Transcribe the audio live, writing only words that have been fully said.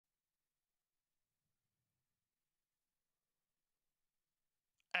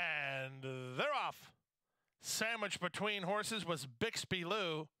And they're off. Sandwiched between horses was Bixby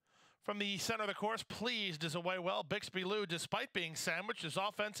Lou. From the center of the course, Pleased is away well. Bixby Lou, despite being sandwiched, is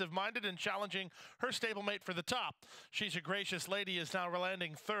offensive-minded and challenging her stablemate for the top. She's a Gracious Lady is now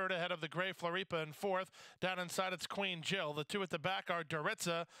landing third ahead of the Gray Floripa in fourth. Down inside, it's Queen Jill. The two at the back are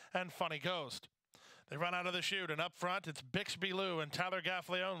Doritza and Funny Ghost. They run out of the chute, and up front, it's Bixby Lou and Tyler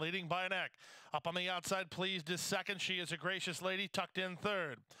Gaffleone leading by a neck. Up on the outside, Pleased is second. She is a Gracious Lady, tucked in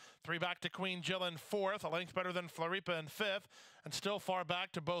third. Three back to Queen Jill in fourth, a length better than Floripa in fifth, and still far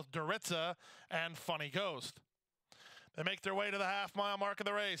back to both Doritza and Funny Ghost. They make their way to the half-mile mark of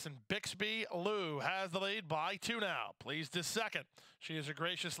the race, and Bixby Lou has the lead by 2 now. Pleased is second. She is a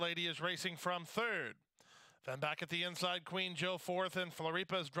Gracious Lady is racing from third. Then back at the inside, Queen Jill fourth, and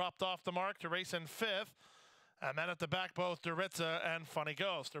Floripa has dropped off the mark to race in fifth. And then at the back, both Doritza and Funny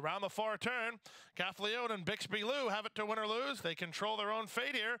Ghost. Around the far turn, Gaffleone and Bixby Lou have it to win or lose. They control their own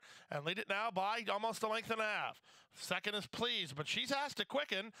fate here and lead it now by almost a length and a half. Second is Pleased, but she's asked to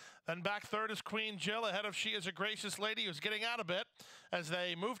quicken. Then back third is Queen Jill, ahead of She is a Gracious Lady, who's getting out a bit as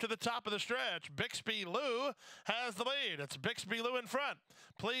they move to the top of the stretch. Bixby Lou has the lead. It's Bixby Lou in front.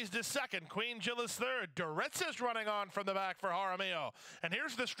 Pleased is second. Queen Jill is third. Doritza's running on from the back for Jaramillo. And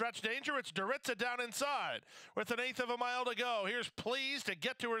here's the stretch danger. It's Doritza down inside with an eighth of a mile to go. Here's Pleased to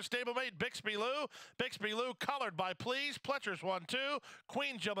get to her stablemate, Bixby Lou. Bixby Lou colored by Pleased. Pletcher's 1-2.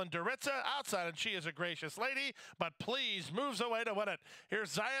 Queen Jill and Doritza outside, and She is a Gracious Lady, but Pleased moves away to win it.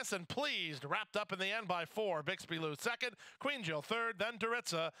 Here's Zayas and Pleased wrapped up in the end by 4. Bixby Lou second, Queen Jill third, then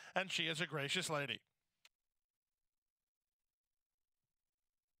Doritza, and She is a Gracious Lady.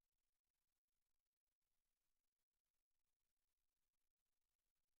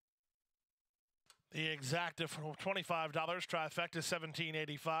 The exacta for $25, trifecta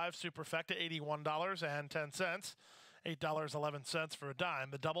 $17.85, superfecta $81.10, $8.11 for a dime.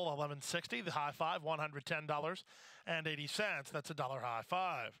 The double $11.60, the high five $110.80. That's a dollar high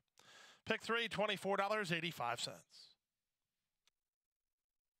five. Pick three $24.85.